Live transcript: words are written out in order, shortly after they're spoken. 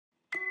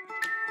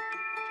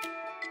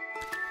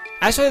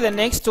Actually, the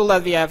next tool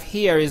that we have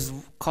here is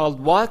called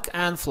walk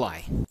and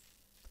fly.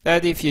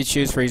 That if you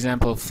choose, for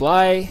example,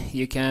 fly,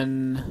 you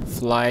can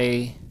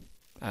fly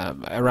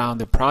around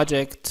the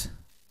project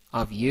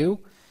of you,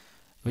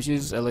 which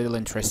is a little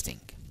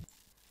interesting.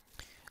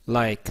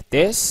 Like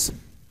this.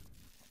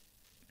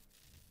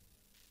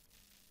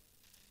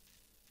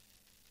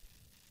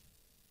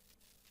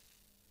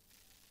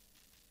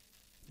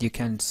 You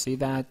can see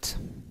that.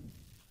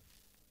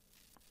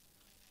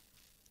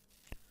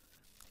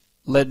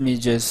 Let me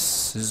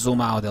just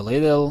zoom out a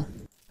little.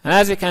 And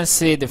as you can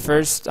see, the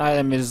first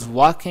item is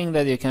walking,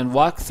 that you can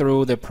walk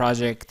through the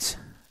project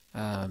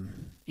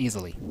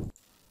easily.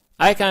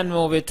 I can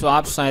move it to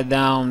upside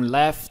down,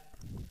 left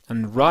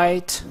and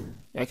right.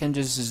 I can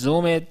just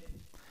zoom it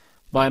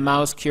by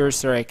mouse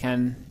cursor. I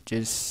can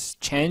just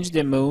change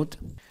the mood.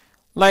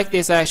 Like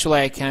this,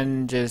 actually, I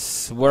can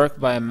just work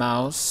by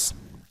mouse.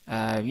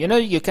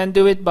 You can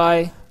do it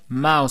by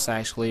mouse,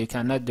 actually. You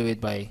cannot do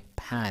it by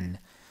pan.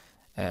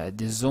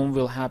 The zoom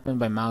will happen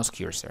by mouse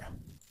cursor.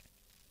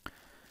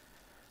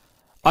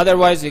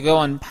 Otherwise, you go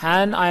on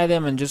pan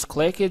item and just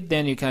click it,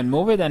 then you can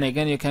move it, and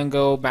again you can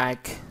go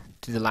back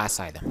to the last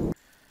item.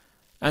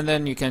 And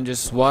then you can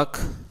just walk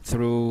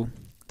through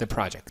the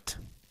project.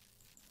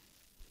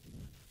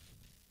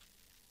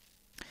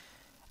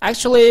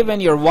 Actually, when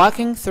you're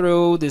walking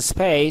through the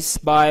space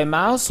by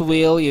mouse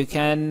wheel, you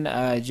can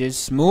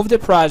just move the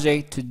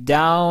project to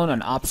down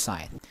and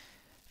upside.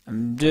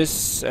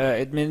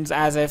 It means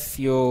as if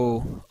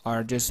you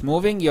are just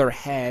moving your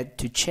head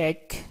to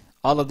check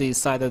all of the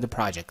side of the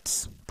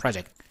project.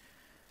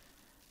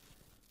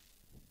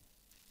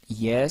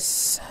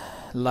 Yes,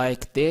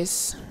 like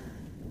this.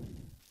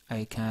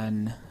 I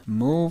can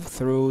move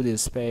through the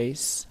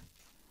space,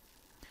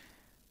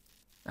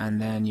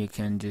 and then you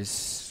can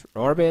just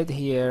orbit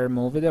here,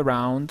 move it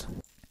around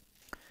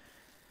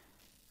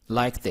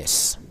like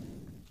this,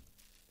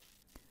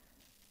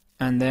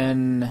 and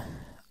then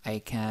I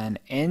can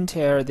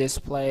enter this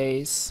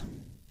place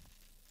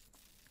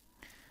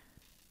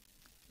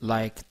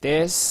like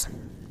this.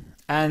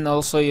 And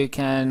also you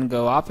can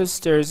go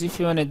upstairs. If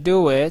you want to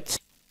do it,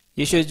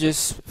 you should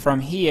just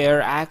from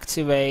here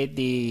activate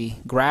the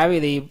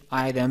gravity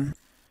item.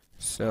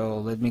 So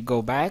let me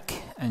go back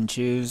and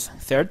choose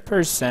third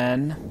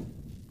person,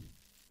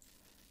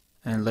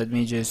 and let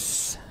me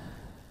just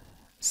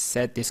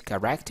set this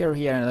character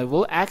here, and I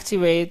will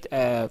activate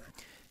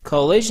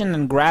collision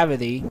and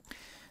gravity.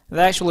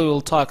 Actually,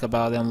 we'll talk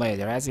about them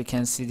later. As you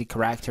can see, the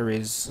character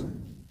is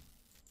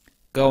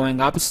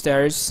going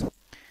upstairs.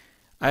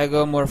 I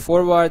go more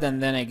forward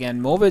and then again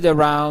move it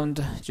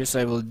around.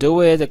 I will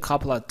do it a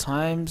couple of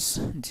times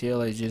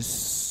until I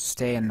just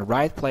stay in the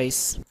right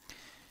place.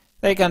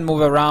 They can move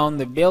around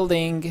the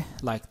building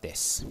like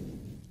this.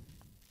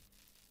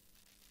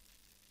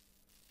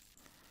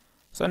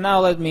 So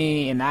now let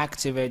me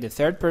inactivate the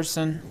third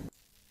person,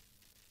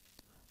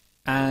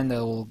 and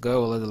I will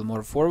go a little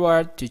more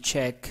forward to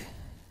check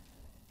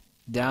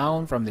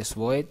down from this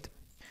void,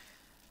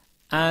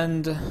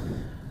 and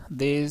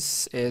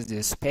this is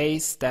the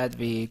space that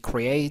we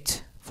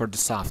create for the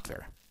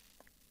software.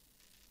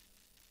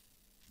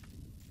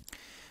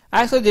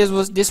 Actually,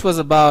 this was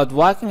about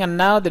walking, and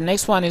now the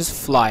next one is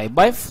fly.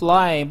 By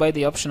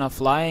the option of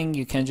flying,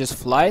 you can just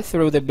fly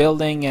through the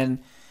building and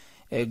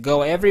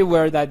go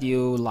everywhere that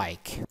you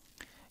like.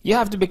 You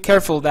have to be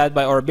careful that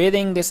by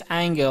orbiting this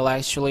angle,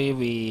 actually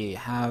we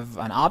have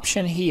an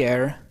option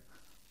here.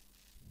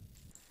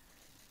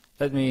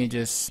 Let me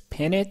just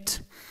pin it.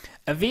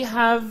 We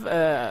have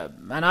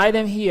an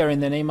item here in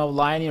the name of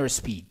linear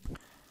speed.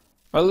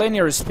 Well,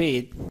 linear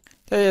speed,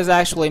 that is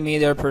actually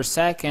meter per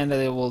second, that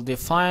it will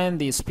define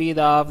the speed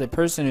of the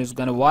person who's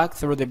going to walk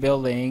through the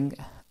building,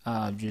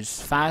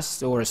 just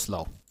fast or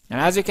slow. And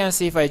as you can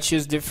see, if I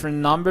choose different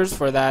numbers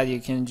for that, you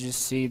can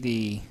just see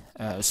the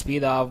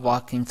speed of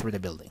walking through the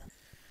building.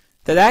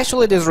 That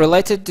actually is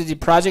related to the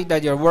project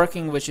that you're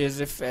working, which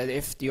is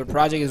if your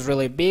project is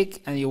really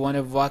big and you want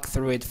to walk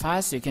through it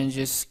fast, you can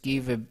just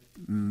give a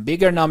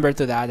bigger number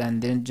to that,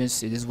 and then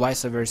just it is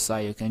vice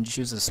versa, you can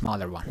choose a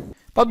smaller one.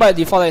 But by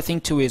default, I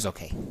think 2 is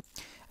okay.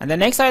 And the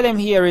next item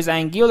here is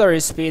angular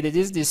speed. It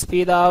is the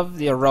speed of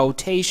the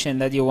rotation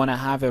that you want to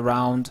have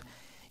around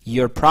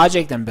your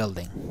project and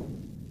building.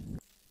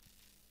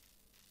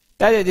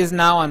 That it is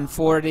now on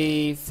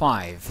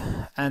 45.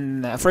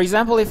 And for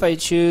example, if I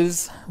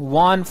choose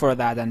 1 for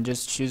that and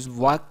just choose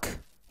walk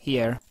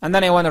here, and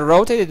then I want to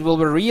rotate, it will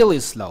be really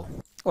slow.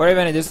 Or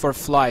even it is for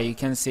fly, you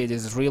can see it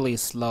is really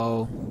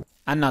slow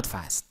and not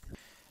fast.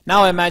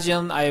 Now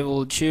imagine I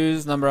will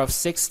choose number of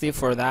 60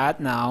 for that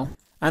now,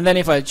 and then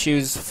if I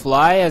choose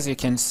fly, as you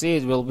can see,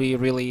 it will be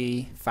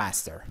really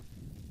faster.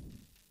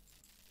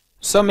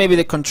 So maybe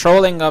the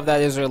controlling of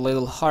that is a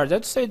little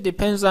hard. So it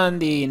depends on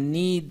the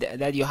need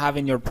that you have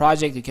in your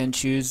project. You can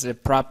choose a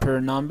proper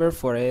number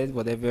for it,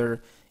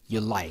 whatever you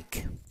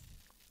like.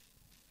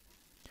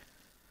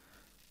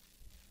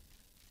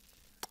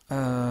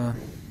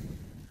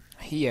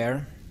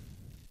 Here,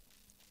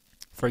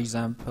 for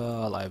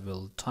example, I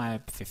will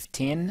type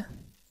 15,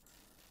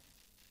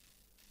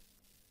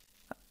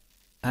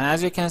 And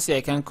as you can see,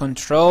 I can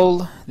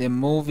control the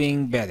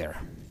moving better.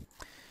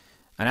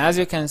 And as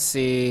you can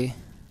see,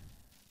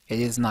 it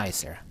is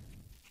nicer.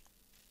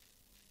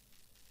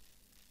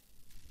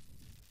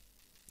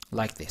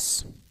 Like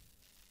this.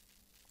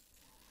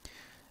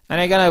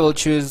 And again, I will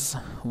choose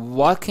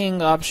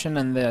walking option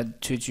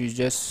and to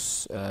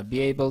just be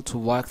able to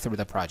walk through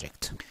the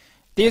project.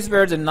 These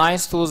were the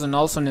nice tools and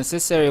also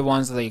necessary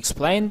ones that I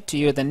explained to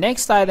you. The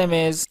next item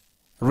is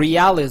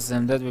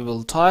realism, that we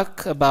will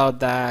talk about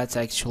that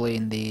actually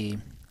in the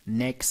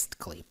next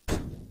clip.